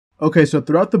Okay, so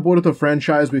throughout the Boruto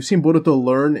franchise, we've seen Boruto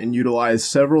learn and utilize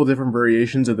several different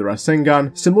variations of the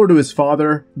Rasengan, similar to his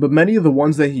father, but many of the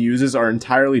ones that he uses are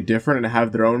entirely different and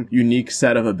have their own unique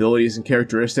set of abilities and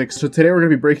characteristics. So today we're going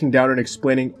to be breaking down and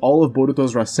explaining all of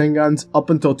Boruto's Rasengans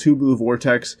up until 2 Blue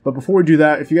Vortex. But before we do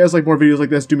that, if you guys like more videos like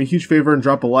this, do me a huge favor and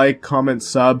drop a like, comment,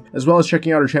 sub, as well as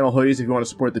checking out our channel hoodies if you want to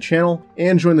support the channel,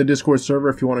 and join the Discord server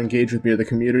if you want to engage with me or the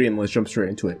community, and let's jump straight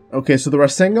into it. Okay, so the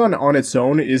Rasengan on its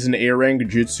own is an A-rank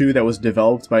jutsu that was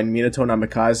developed by Minato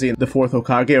Namikaze, the 4th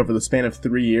Hokage, over the span of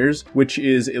 3 years, which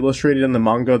is illustrated in the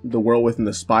manga The World Within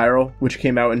the Spiral, which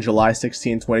came out in July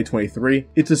 16, 2023.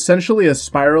 It's essentially a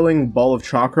spiraling ball of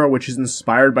chakra, which is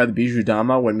inspired by the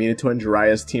Bijudama when Minato and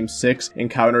Jiraiya's Team 6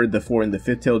 encountered the 4 and the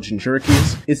 5th-tailed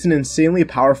Jinchurikis. It's an insanely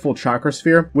powerful chakra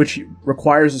sphere, which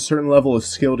requires a certain level of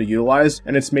skill to utilize,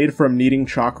 and it's made from kneading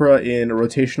chakra in a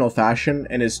rotational fashion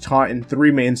and is taught in 3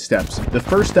 main steps. The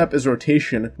first step is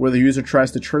rotation, where the user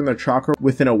tries to turn their chakra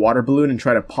within a water balloon and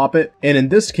try to pop it, and in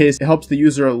this case it helps the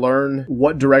user learn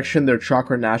what direction their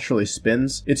chakra naturally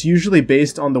spins. It's usually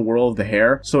based on the whirl of the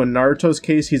hair, so in Naruto's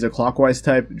case he's a clockwise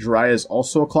type, Jiraiya is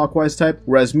also a clockwise type,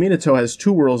 whereas Minato has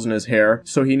 2 whirls in his hair,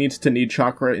 so he needs to knead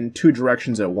chakra in 2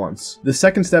 directions at once. The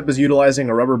second step is utilizing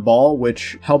a rubber ball,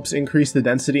 which helps increase the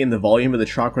density and the volume of the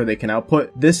chakra they can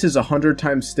output. This is 100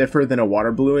 times stiffer than a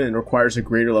water balloon and requires a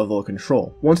greater level of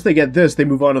control. Once they get this, they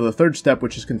move on to the third step,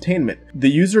 which is containment. The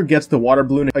user gets the water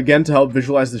balloon again to help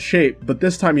visualize the shape, but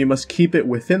this time you must keep it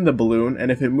within the balloon,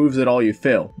 and if it moves at all you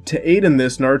fail. To aid in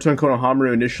this, Naruto and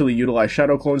Konohamaru initially utilized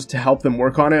shadow clones to help them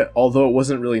work on it, although it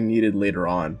wasn't really needed later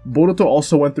on. Boruto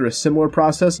also went through a similar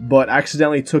process, but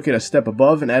accidentally took it a step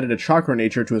above and added a chakra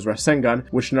nature to his Rasengan,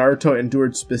 which Naruto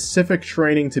endured specific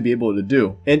training to be able to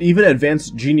do. And even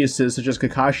advanced geniuses such as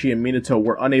Kakashi and Minato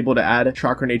were unable to add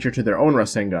chakra nature to their own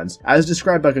Rasengans. As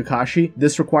described by Kakashi,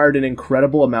 this required an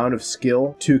incredible amount of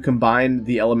skill to combine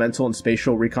the elemental and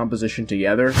spatial recomposition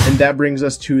together, and that brings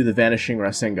us to the Vanishing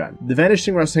Rasengan. The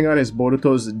Vanishing Rasengan is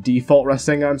Boruto's default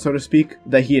Rasengan, so to speak,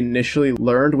 that he initially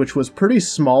learned, which was pretty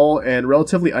small and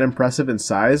relatively unimpressive in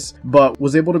size, but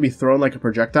was able to be thrown like a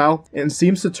projectile, and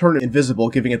seems to turn invisible,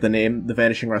 giving it the name the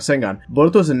Vanishing Rasengan.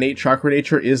 Boruto's innate chakra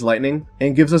nature is lightning,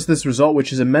 and gives us this result,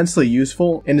 which is immensely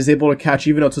useful, and is able to catch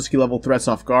even Otsutsuki level threats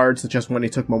off guard, such as when he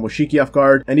took Momoshiki off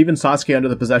guard, and even Sasuke under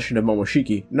the possession of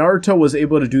Momoshiki. Naruto was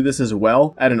able to do this as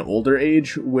well at an older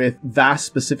age with vast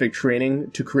specific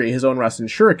training to create his own Rasen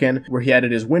Shuriken, where he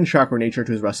added his wind chakra nature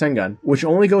to his Rasengan, which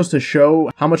only goes to show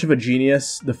how much of a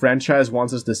genius the franchise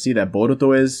wants us to see that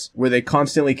Boruto is, where they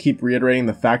constantly keep reiterating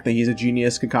the fact that he's a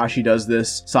genius, Kakashi does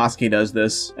this, Sasuke does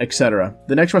this, etc.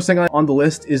 The next Rasengan on the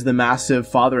list is the massive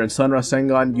father and son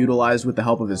Rasengan utilized with the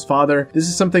help of his father. This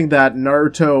is something that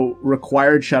Naruto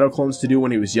required shadow clones to do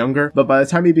when he was younger, but by the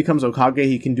time he becomes Hokage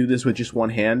he can do this with just one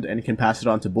hand and can pass it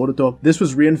on to Boruto. This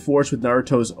was reinforced with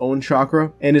Naruto's own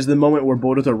chakra, and is the moment where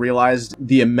Boruto realized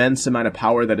the immense amount of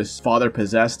power that his father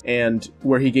possessed, and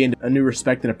where he gained a new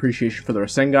respect and appreciation for the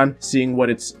Rasengan, seeing what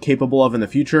it's capable of in the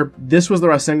future. This was the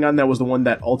Rasengan that was the one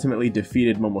that ultimately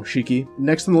defeated Momoshiki.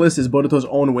 Next on the list is Boruto's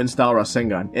own Wind Style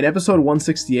Rasengan. In episode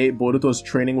 168, Boruto is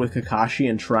training with Kakashi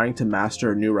and trying to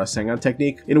master a new Rasengan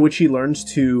technique, in which he learns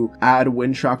to add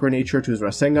wind chakra nature to his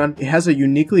Rasengan. It has a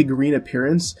uniquely green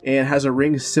appearance and has a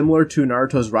ring similar to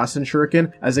Naruto's Rasen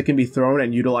Shuriken, as it can be thrown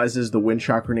and utilizes the wind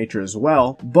chakra nature as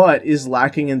well, but is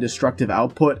lacking in destructive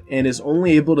output and is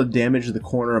only able to damage the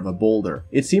corner of a boulder.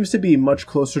 It seems to be much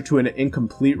closer to an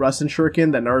incomplete Rasen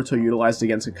Shuriken that Naruto utilized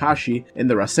against Kakashi in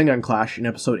the Rasengan clash in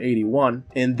episode 81,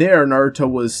 and there Naruto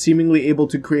was seemingly able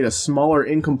to create a smaller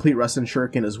incomplete Rasen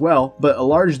Shuriken as well, but a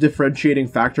large differentiating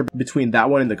factor between that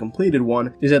one and the completed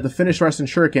one is that the finished Rasen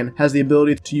Shuriken has the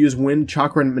ability to use wind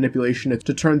chakra manipulation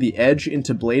to turn the edge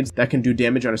into blades that can do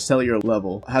damage on a cellular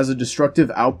level, has a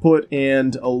destructive output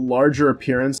and a larger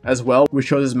appearance as well, which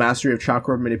shows his mastery of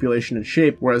chakra manipulation and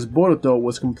shape, whereas Boruto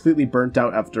was completely burnt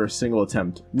out after a single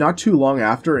attempt. Not too long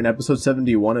after, in episode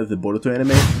 71 of the Boruto anime,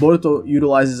 Boruto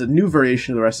utilizes a new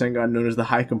variation of the Rasengan known as the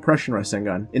High Compression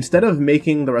Rasengan. Instead of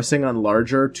making the Rasengan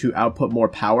larger to output more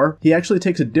power, he actually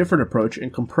takes a different approach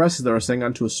and compresses the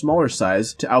Rasengan to a smaller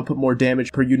size to output more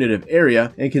damage per unit of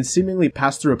area, and can seemingly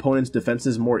pass through opponents'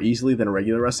 defenses more easily than a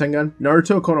regular Rasengan.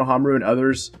 Naruto, Konohamaru, and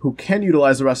others who can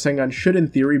utilize the Rasengan should in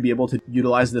theory be able to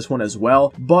utilize this one as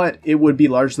well, but it would be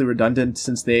largely redundant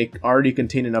since they already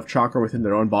contain enough chakra within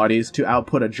their own bodies to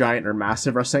output a giant or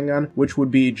massive Rasengan, which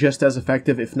would be just as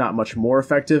effective if not much more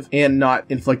effective, and not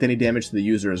inflict any damage to the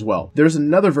user as well. There's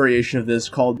another variation of this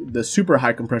called the Super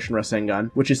High Compression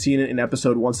Rasengan, which is seen in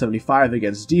episode 175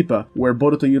 against Deepa, where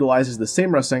Boruto utilizes the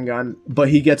same Rasengan, but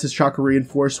he gets his chakra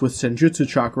reinforced with Senjutsu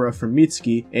chakra from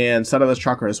Mitsuki and Sarada's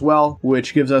chakra as well, well,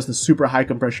 which gives us the super high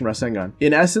compression Rasengan.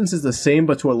 In essence, it's the same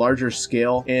but to a larger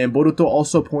scale, and Boruto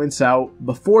also points out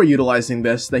before utilizing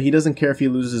this that he doesn't care if he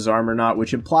loses his arm or not,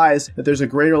 which implies that there's a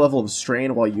greater level of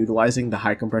strain while utilizing the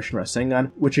high compression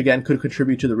Rasengan, which again could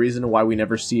contribute to the reason why we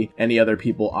never see any other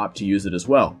people opt to use it as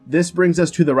well. This brings us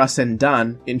to the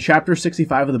Rasendan. In chapter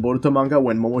 65 of the Boruto manga,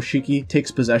 when Momoshiki takes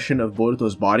possession of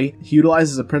Boruto's body, he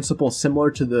utilizes a principle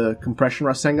similar to the compression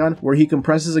Rasengan, where he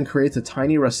compresses and creates a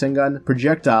tiny Rasengan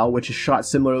projectile which is shot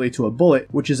similarly to a bullet,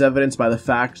 which is evidenced by the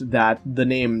fact that the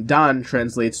name Dan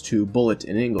translates to bullet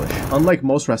in English. Unlike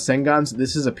most Rasengans,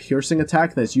 this is a piercing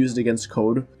attack that's used against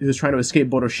Code, who is trying to escape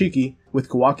Boroshiki with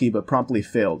Kawaki but promptly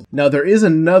failed. Now there is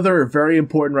another very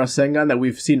important Rasengan that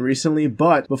we've seen recently,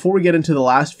 but before we get into the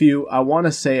last few, I want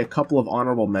to say a couple of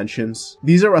honorable mentions.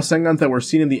 These are Rasengans that were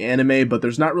seen in the anime, but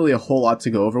there's not really a whole lot to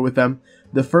go over with them.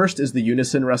 The first is the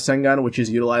Unison Rasengan, which is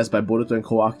utilized by Boruto and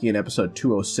Kawaki in episode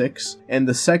 206, and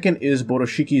the second is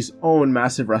Boroshiki's own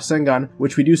massive Rasengan,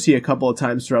 which we do see a couple of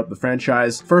times throughout the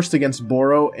franchise, first against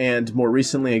Boro and more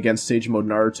recently against Sage Mode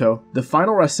Naruto. The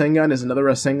final Rasengan is another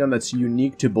Rasengan that's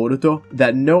unique to Boruto,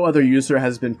 that no other user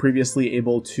has been previously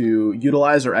able to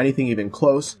utilize or anything even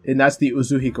close, and that's the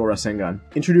Uzuhiko Rasengan.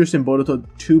 Introduced in Boruto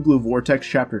 2 Blue Vortex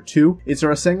Chapter 2, it's a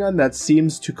Rasengan that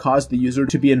seems to cause the user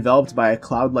to be enveloped by a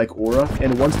cloud-like aura,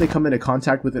 and once they come into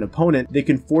contact with an opponent, they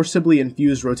can forcibly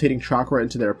infuse rotating chakra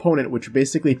into their opponent, which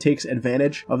basically takes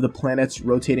advantage of the planet's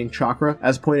rotating chakra,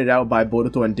 as pointed out by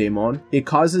Boruto and Daemon. It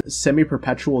causes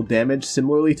semi-perpetual damage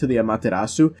similarly to the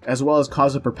Amaterasu, as well as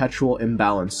cause a perpetual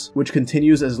imbalance, which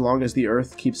continues as long as the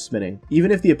Earth keeps spinning. Even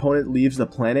if the opponent leaves the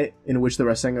planet in which the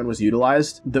Rasengan was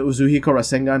utilized, the Uzuhiko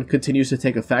Rasengan continues to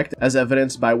take effect, as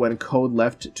evidenced by when Code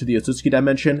left to the Otsutsuki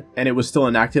dimension, and it was still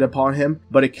enacted upon him,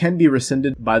 but it can be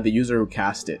rescinded by the user who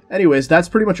cast it. Anyways, that's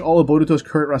pretty much all of Boruto's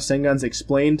current Rasengans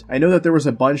explained. I know that there was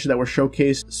a bunch that were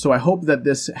showcased, so I hope that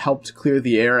this helped clear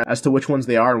the air as to which ones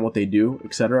they are and what they do,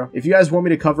 etc. If you guys want me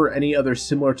to cover any other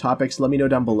similar topics, let me know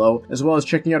down below, as well as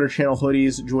checking out our channel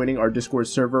hoodies, joining our Discord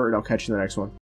server, and I'll catch you in the next one.